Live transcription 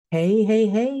Hey, hey,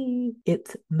 hey,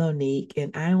 it's Monique,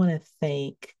 and I want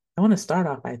to start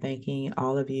off by thanking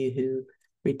all of you who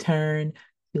return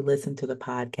to listen to the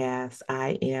podcast.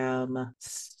 I am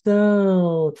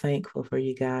so thankful for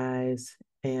you guys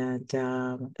and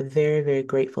very, very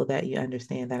grateful that you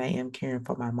understand that I am caring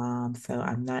for my mom. So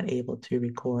I'm not able to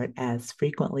record as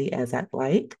frequently as I'd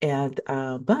like.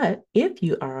 But if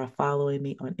you are following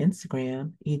me on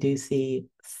Instagram, you do see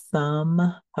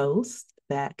some posts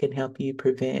that can help you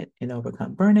prevent and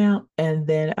overcome burnout. And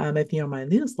then if you're on my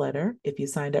newsletter, if you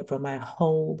signed up for my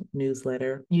whole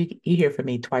newsletter, you hear from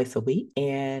me twice a week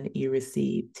and you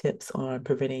receive tips on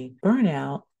preventing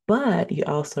burnout, but you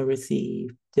also receive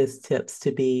just tips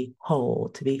to be whole,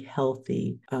 to be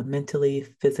healthy, mentally,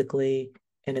 physically,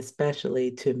 and especially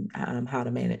to how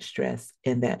to manage stress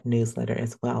in that newsletter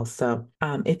as well. So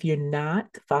if you're not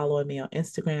following me on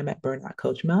Instagram at Burnout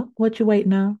Coach Mel, what you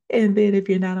waiting on? And then if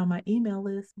you're not on my email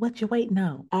list, what you waiting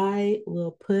on? I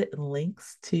will put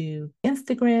links to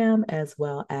Instagram as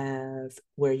well as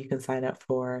where you can sign up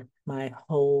for my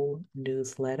whole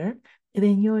newsletter. And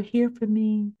then you'll hear from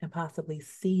me and possibly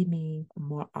see me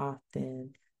more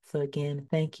often. So again,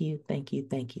 thank you, thank you,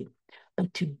 thank you.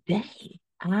 But today,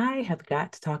 I have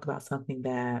got to talk about something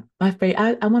that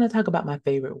I want to talk about my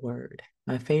favorite word.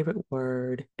 My favorite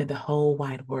word in the whole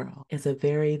wide world is a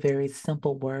very, very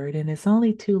simple word, and it's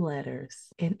only two letters,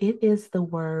 and it is the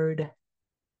word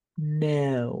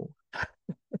no.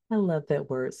 I love that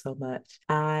word so much.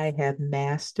 I have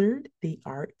mastered the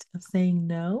art of saying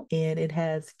no, and it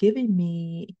has given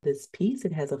me this peace.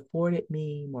 It has afforded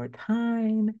me more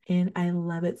time, and I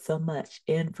love it so much.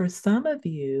 And for some of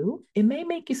you, it may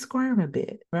make you squirm a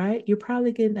bit, right? You're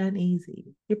probably getting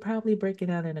uneasy. You're probably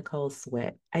breaking out in a cold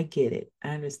sweat. I get it. I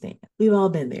understand. We've all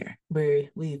been there where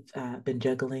we've been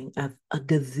juggling a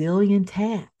gazillion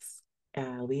tasks.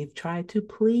 We've tried to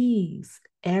please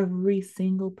every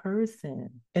single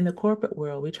person. In the corporate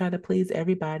world, we try to please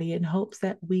everybody in hopes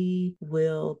that we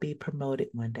will be promoted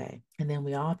one day. And then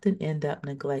we often end up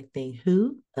neglecting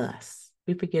who? Us.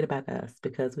 We forget about us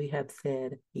because we have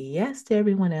said yes to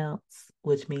everyone else,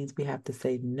 which means we have to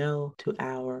say no to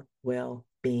our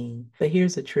well-being. But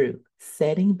here's the truth.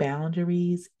 Setting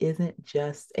boundaries it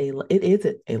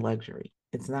isn't a luxury.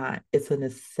 It's not. It's a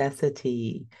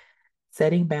necessity.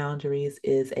 Setting boundaries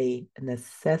is a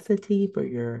necessity for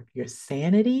your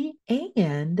sanity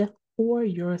and for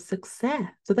your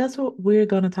success. So that's what we're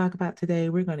going to talk about today.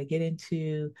 We're going to get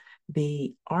into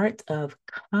the art of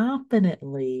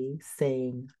confidently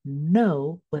saying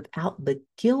no without the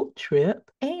guilt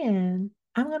trip. And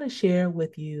I'm going to share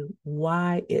with you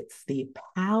why it's the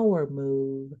power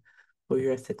move for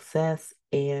your success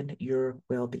and your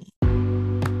well-being.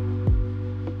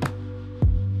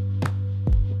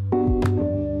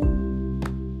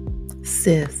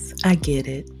 Sis, I get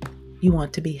it. You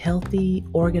want to be healthy,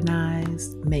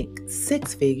 organized, make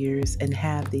six figures, and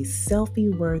have the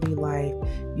selfie worthy life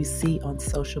you see on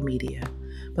social media.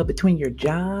 But between your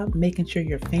job, making sure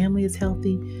your family is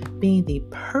healthy, being the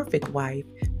perfect wife,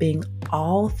 being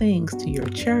all things to your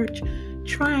church,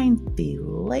 trying the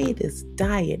latest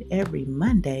diet every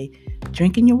Monday,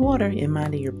 drinking your water and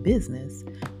minding your business,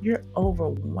 you're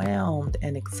overwhelmed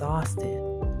and exhausted.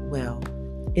 Well,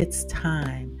 it's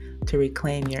time to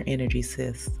reclaim your energy,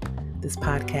 sis. This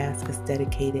podcast is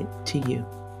dedicated to you.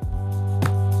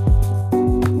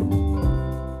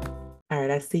 All right,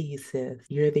 I see you, sis.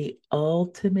 You're the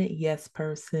ultimate yes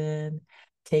person,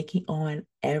 taking on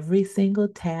every single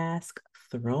task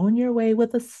thrown your way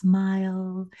with a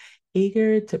smile,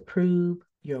 eager to prove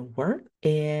your worth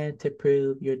and to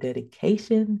prove your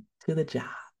dedication to the job.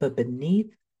 But beneath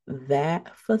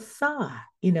that facade,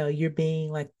 you're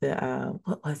being like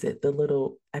what was it?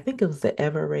 I think it was the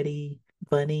Ever Ready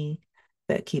bunny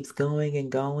that keeps going and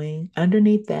going.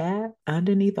 Underneath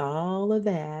all of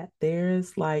that,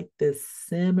 there's like this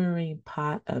simmering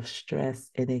pot of stress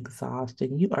and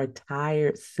exhaustion. You are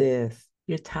tired, sis.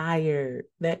 You're tired.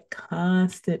 That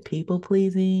constant people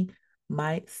pleasing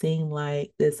might seem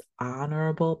like this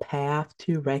honorable path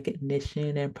to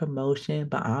recognition and promotion,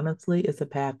 but honestly, it's a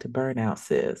path to burnout,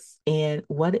 sis. And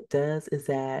what it does is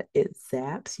that it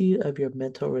zaps you of your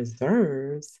mental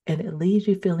reserves and it leaves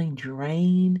you feeling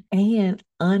drained and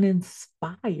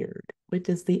uninspired, which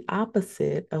is the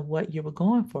opposite of what you were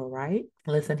going for, right?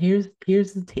 Listen, here's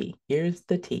the tea. Here's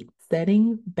the tea.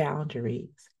 Setting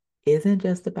boundaries isn't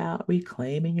just about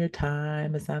reclaiming your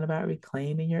time. It's not about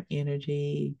reclaiming your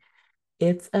energy.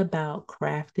 It's about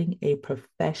crafting a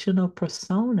professional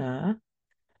persona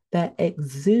that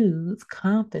exudes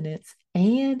confidence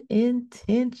and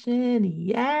intention.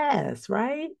 Yes,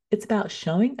 right? It's about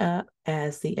showing up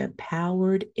as the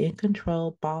empowered, in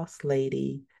control boss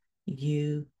lady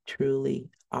you truly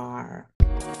are.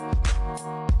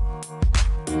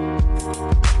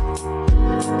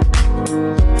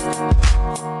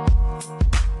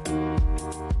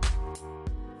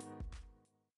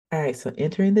 All right, so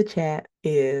entering the chat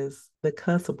is the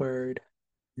cuss word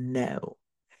no.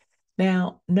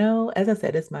 Now, no, as I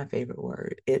said, it's my favorite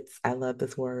word. I love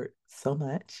this word so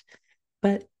much,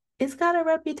 but it's got a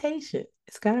reputation.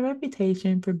 It's got a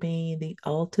reputation for being the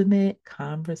ultimate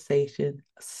conversation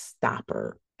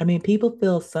stopper. I mean, people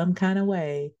feel some kind of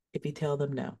way if you tell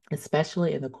them no,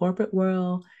 especially in the corporate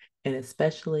world and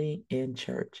especially in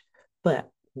church. But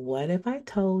what if I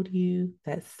told you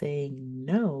that saying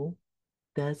no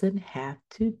doesn't have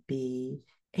to be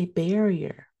a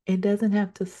barrier? It doesn't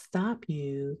have to stop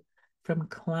you from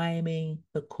climbing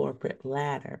the corporate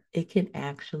ladder. It can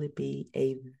actually be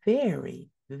a very,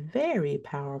 very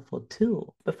powerful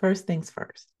tool. But first things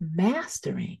first,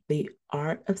 mastering the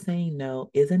art of saying no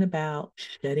isn't about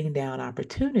shutting down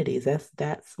opportunities.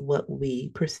 That's what we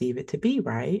perceive it to be,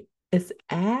 right? It's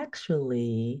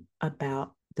actually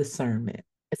about discernment.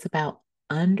 It's about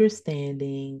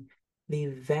understanding the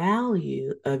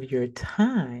value of your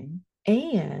time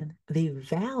and the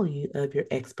value of your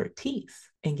expertise.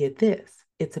 And get this,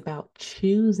 it's about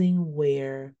choosing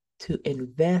where to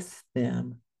invest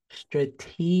them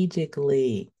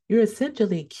strategically. You're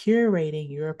essentially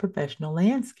curating your professional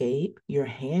landscape. You're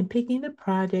handpicking the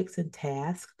projects and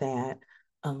tasks that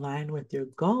align with your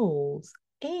goals,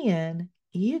 and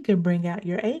you can bring out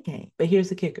your A game. But here's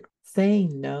the kicker: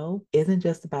 saying no isn't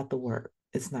just about the work.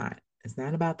 It's not. It's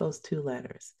not about those two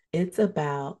letters. It's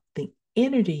about the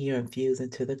energy you infuse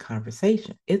into the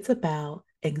conversation. It's about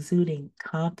exuding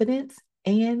confidence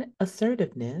and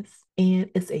assertiveness.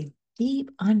 And it's a deep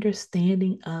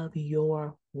understanding of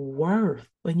your worth.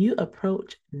 When you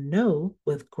approach no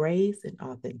with grace and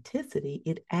authenticity,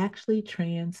 it actually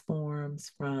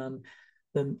transforms from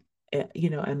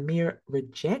a mere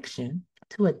rejection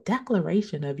to a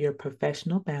declaration of your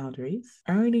professional boundaries,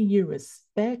 earning you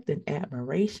respect and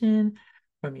admiration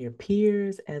from your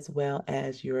peers as well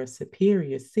as your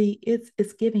superiors. See,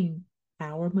 it's giving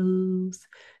power moves,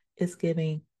 it's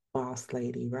giving boss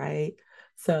lady, right?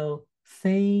 So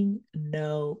saying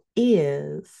no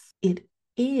is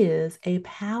a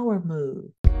power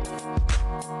move.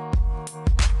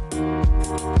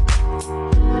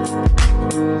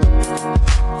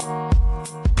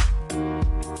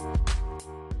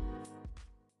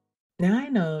 Now, I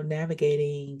know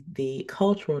navigating the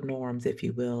cultural norms, if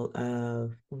you will,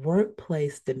 of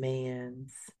workplace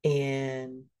demands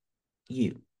and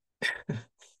you,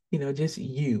 just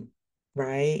you,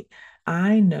 right?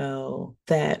 I know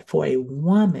that for a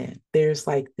woman, there's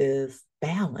like this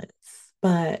balance.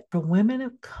 But for women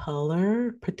of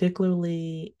color,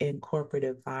 particularly in corporate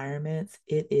environments,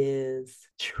 it is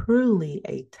truly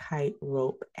a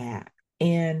tightrope act.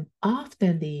 And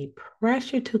often the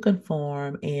pressure to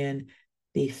conform and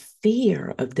the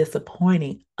fear of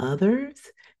disappointing others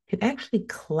can actually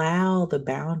cloud the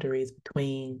boundaries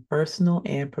between personal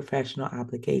and professional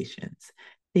obligations.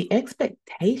 The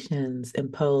expectations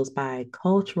imposed by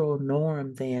cultural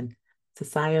norms and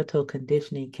societal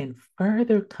conditioning can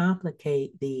further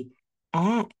complicate the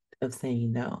act of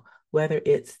saying no, whether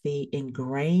it's the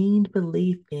ingrained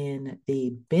belief in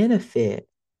the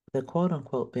quote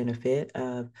unquote benefit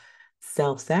of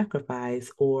self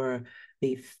sacrifice, or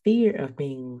the fear of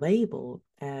being labeled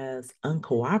as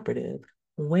uncooperative.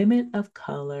 Women of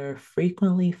color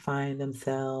frequently find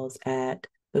themselves at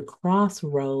the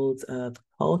crossroads of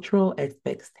cultural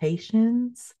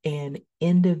expectations and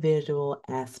individual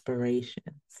aspirations.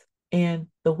 And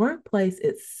the workplace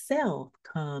itself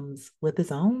comes with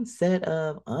its own set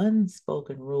of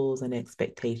unspoken rules and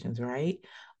expectations, right?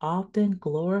 Often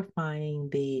glorifying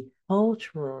the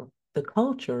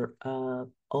culture of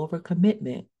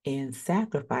overcommitment and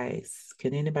sacrifice.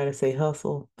 Can anybody say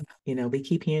hustle? We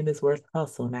keep hearing this word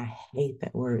hustle, and I hate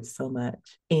that word so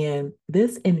much. And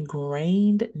this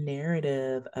ingrained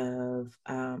narrative of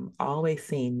always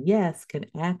saying yes can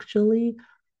actually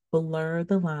blur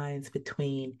the lines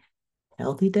between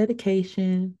healthy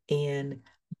dedication and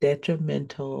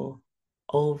detrimental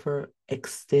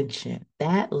overextension.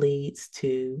 That leads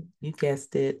to, you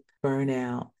guessed it,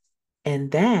 burnout.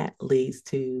 And that leads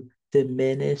to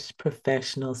diminished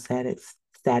professional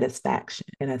satisfaction.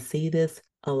 And I see this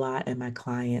a lot in my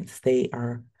clients. They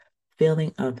are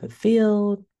feeling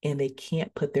unfulfilled, and they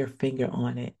can't put their finger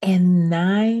on it. And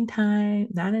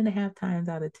 9.5 times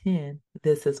out of 10,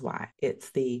 this is why.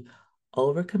 It's the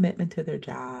overcommitment to their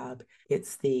job,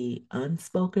 it's the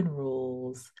unspoken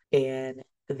rules, and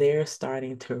they're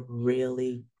starting to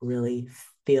really, really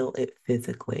feel it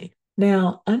physically.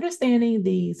 Now, understanding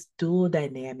these dual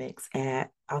dynamics at,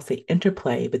 I'll say,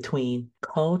 interplay between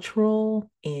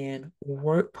cultural and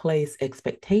workplace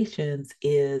expectations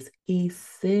is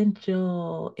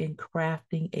essential in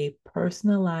crafting a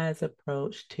personalized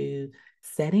approach to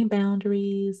setting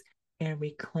boundaries and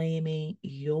reclaiming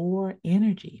your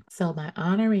energy. So, by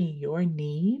honoring your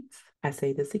needs, I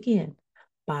say this again,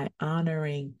 by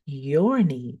honoring your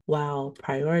needs while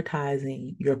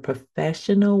prioritizing your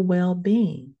professional well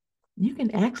being, you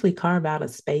can actually carve out a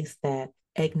space that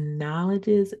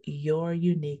acknowledges your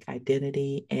unique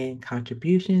identity and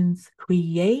contributions,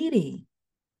 creating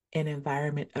an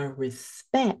environment of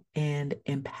respect and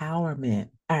empowerment.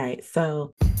 All right,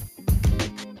 so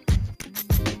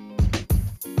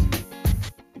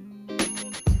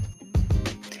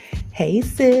hey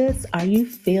sis, are you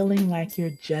feeling like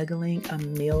you're juggling a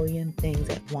million things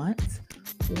at once?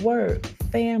 Work,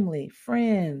 family,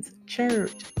 friends,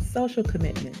 church, social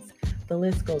commitments. The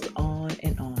list goes on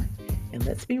and on. And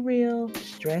let's be real,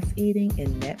 stress eating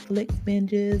and Netflix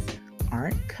binges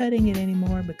aren't cutting it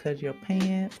anymore because your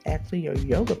pants, actually your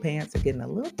yoga pants, are getting a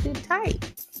little too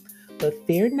tight. But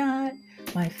fear not,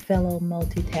 my fellow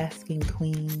multitasking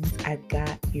queens, I've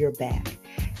got your back.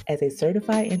 As a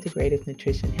certified integrative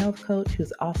nutrition health coach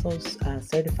who's also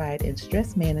certified in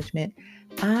stress management,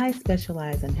 I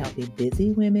specialize in helping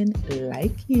busy women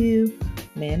like you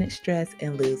manage stress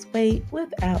and lose weight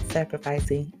without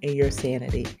sacrificing your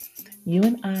sanity. You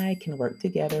and I can work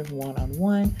together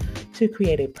one-on-one to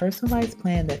create a personalized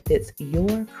plan that fits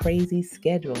your crazy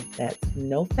schedule. That's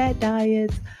no fat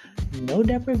diets, no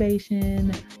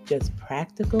deprivation, just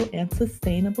practical and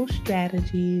sustainable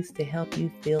strategies to help you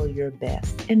feel your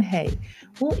best. And hey,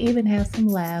 we'll even have some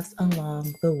laughs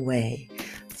along the way.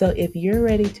 So if you're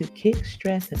ready to kick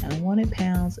stress and unwanted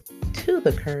pounds to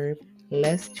the curb,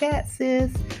 let's chat,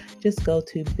 sis. Just go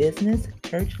to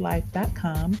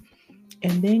businesschurchlife.com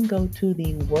and then go to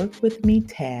the Work With Me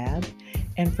tab.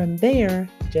 And from there,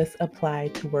 just apply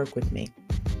to work with me.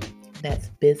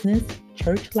 That's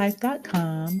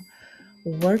businesschurchlife.com,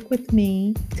 Work With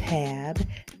Me tab,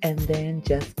 and then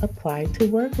just apply to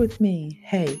work with me.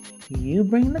 Hey, you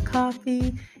bring the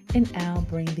coffee and I'll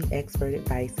bring the expert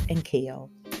advice and kale.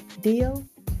 Deal?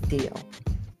 Deal.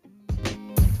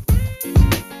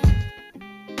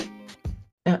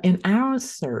 Now, in our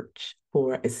search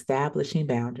for establishing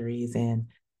boundaries and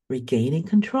regaining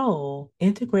control,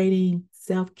 integrating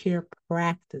self-care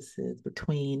practices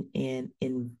between it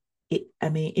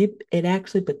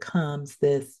actually becomes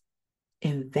this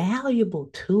invaluable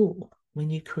tool when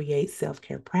you create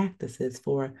self-care practices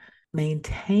for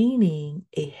maintaining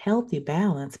a healthy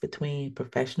balance between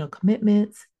professional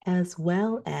commitments as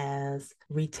well as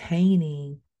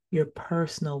retaining your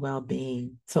personal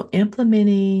well-being. So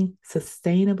implementing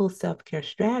sustainable self-care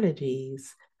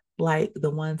strategies like the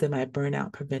ones in my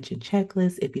burnout prevention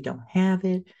checklist, if you don't have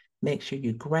it, make sure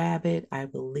you grab it. I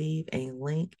will leave a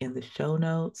link in the show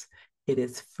notes. It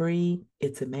is free.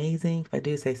 It's amazing. If I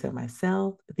do say so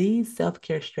myself, these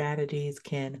self-care strategies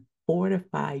can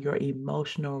fortify your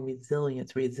emotional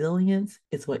resilience. Resilience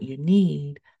is what you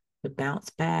need to bounce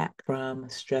back from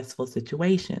stressful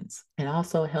situations. It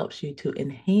also helps you to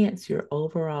enhance your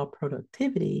overall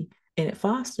productivity, and it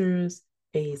fosters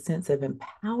a sense of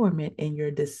empowerment in your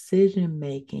decision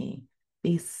making.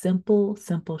 These simple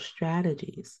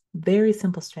strategies, very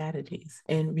simple strategies.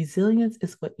 And resilience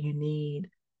is what you need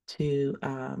to,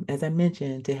 as I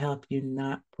mentioned, to help you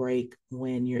not break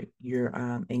when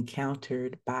you're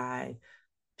encountered by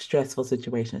stressful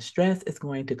situations. Stress is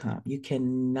going to come. You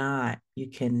cannot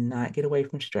get away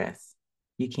from stress.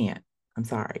 You can't. I'm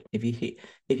sorry. If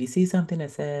you see something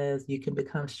that says you can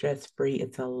become stress free,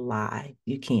 it's a lie.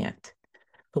 You can't.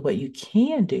 But what you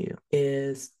can do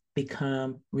is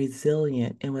become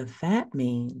resilient. And what that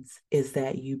means is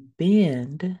that you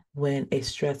bend when a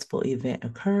stressful event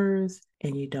occurs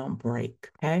and you don't break.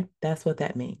 Okay. That's what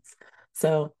that means.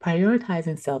 So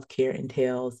prioritizing self-care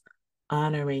entails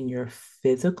honoring your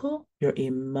physical, your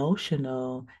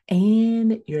emotional,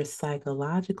 and your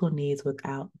psychological needs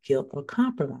without guilt or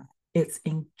compromise. It's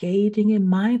engaging in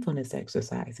mindfulness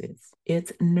exercises.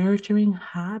 It's nurturing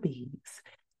hobbies.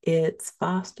 It's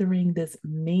fostering this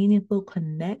meaningful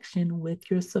connection with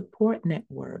your support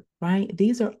network, right?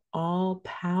 These are all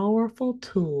powerful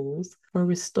tools for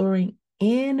restoring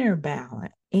inner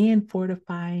balance and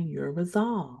fortifying your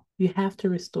resolve. You have to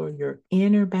restore your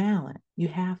inner balance. You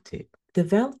have to.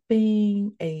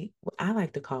 Developing what I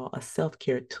like to call a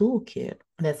self-care toolkit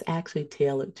that's actually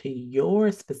tailored to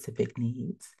your specific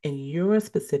needs and your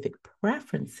specific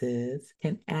preferences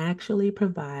can actually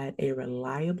provide a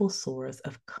reliable source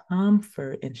of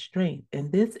comfort and strength.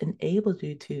 And this enables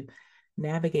you to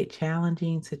navigate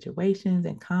challenging situations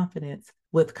and confidence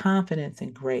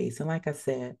and grace. And like I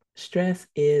said, stress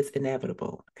is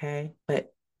inevitable, okay?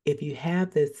 But if you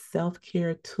have this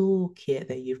self-care toolkit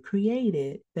that you've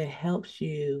created that helps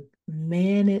you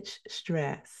manage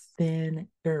stress, then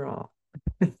girl,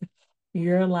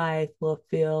 your life will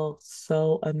feel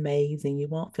so amazing. You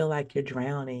won't feel like you're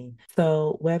drowning.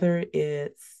 So whether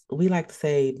it's, we like to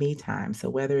say me time. So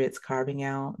whether it's carving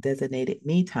out designated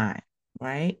me time,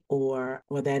 right? Or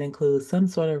that includes some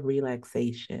sort of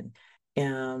relaxation.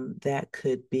 That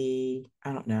could be,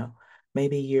 I don't know,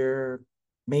 maybe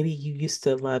maybe you used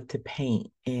to love to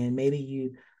paint and maybe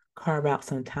you carve out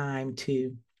some time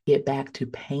to get back to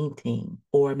painting,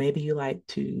 or maybe you like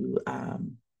to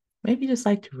maybe you just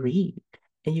like to read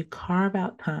and you carve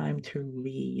out time to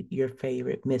read your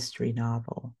favorite mystery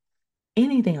novel.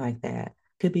 Anything like that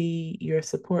could be your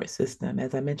support system,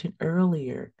 as I mentioned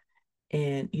earlier.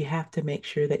 And you have to make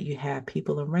sure that you have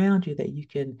people around you that you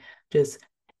can just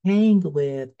hang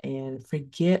with and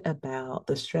forget about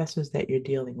the stressors that you're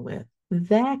dealing with.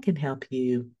 That can help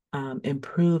you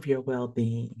improve your well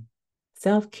being.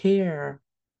 Self care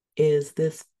is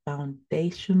this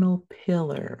foundational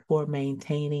pillar for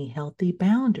maintaining healthy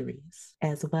boundaries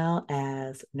as well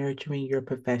as nurturing your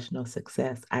professional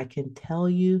success. I can tell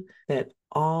you that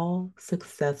all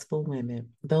successful women,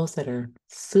 those that are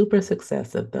super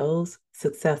successful,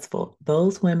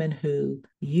 those women who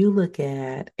you look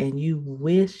at and you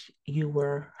wish you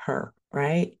were her,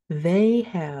 right? They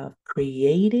have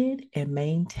created and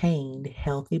maintained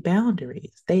healthy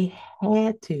boundaries. They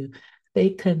had to.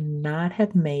 They could not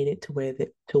have made it to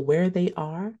where they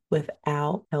are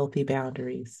without healthy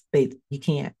boundaries. You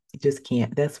can't. You just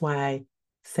can't. That's why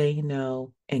saying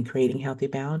no and creating healthy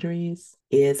boundaries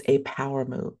is a power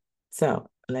move. So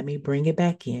let me bring it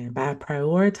back in by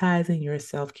prioritizing your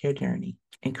self-care journey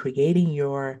and creating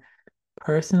your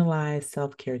personalized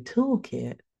self-care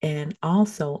toolkit and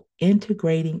also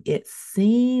integrating it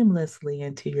seamlessly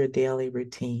into your daily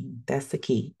routine. That's the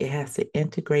key. It has to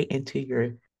integrate into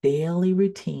your daily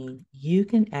routine. You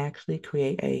can actually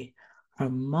create a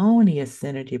harmonious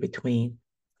synergy between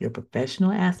your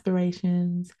professional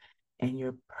aspirations and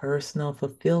your personal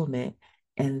fulfillment.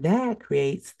 And that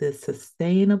creates this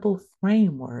sustainable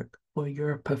framework for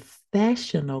your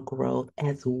professional growth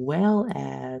as well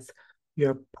as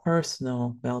your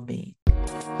personal well being.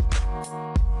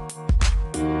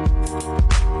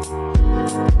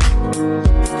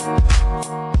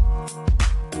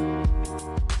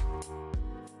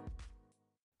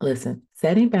 Listen,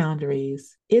 setting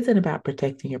boundaries isn't about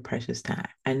protecting your precious time.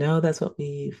 I know that's what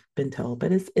we've been told,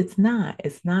 but it's not.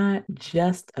 It's not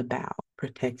just about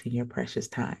protecting your precious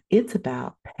time. It's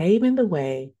about paving the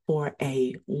way for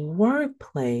a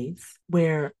workplace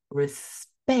where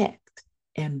respect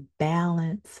and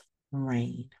balance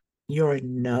reign. Your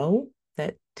no,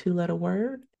 that two-letter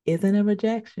word, isn't a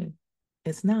rejection.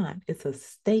 It's not. It's a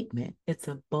statement. It's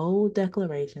a bold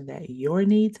declaration that your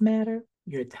needs matter,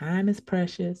 your time is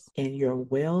precious, and your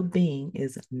well being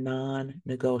is non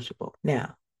negotiable.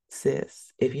 Now,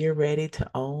 sis, if you're ready to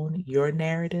own your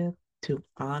narrative, to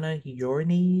honor your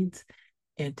needs,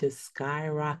 and to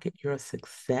skyrocket your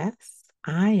success,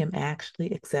 I am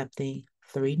actually accepting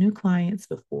 3 new clients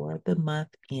before the month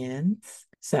ends.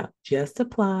 So just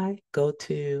apply, go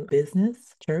to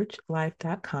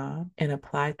businesschurchlife.com and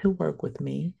apply to work with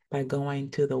me by going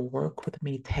to the Work With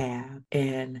Me tab.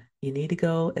 And you need to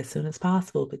go as soon as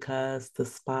possible because the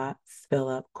spots fill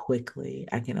up quickly.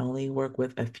 I can only work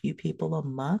with a few people a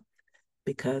month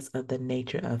because of the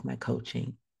nature of my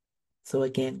coaching. So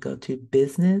again, go to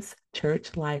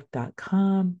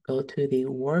businesschurchlife.com, go to the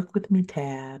Work With Me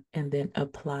tab, and then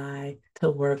apply to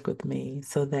work with me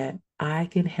so that I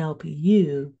can help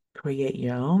you create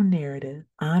your own narrative,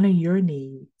 honor your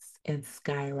needs, and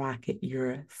skyrocket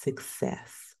your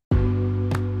success.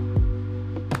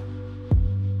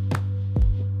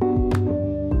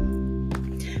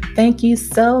 Thank you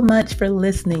so much for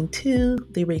listening to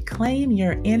the Reclaim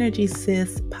Your Energy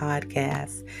Sis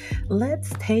podcast.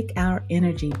 Let's take our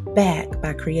energy back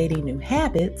by creating new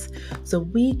habits so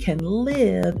we can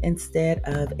live instead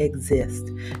of exist.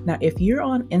 Now, if you're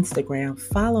on Instagram,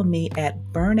 follow me at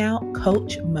Burnout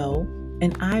Coach Mo,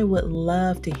 and I would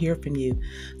love to hear from you.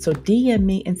 So DM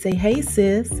me and say, hey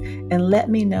sis, and let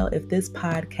me know if this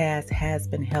podcast has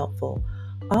been helpful.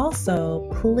 Also,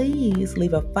 please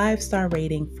leave a 5-star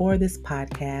rating for this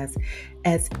podcast,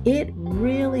 as it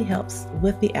really helps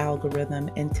with the algorithm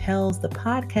and tells the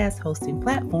podcast hosting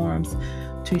platforms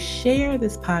to share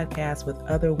this podcast with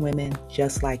other women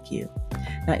just like you.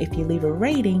 Now, if you leave a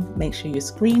rating, make sure you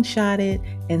screenshot it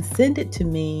and send it to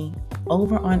me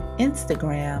over on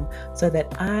Instagram so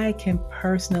that I can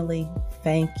personally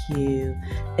thank you.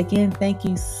 Again, thank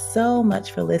you so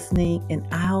much for listening, and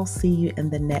I'll see you in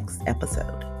the next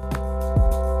episode.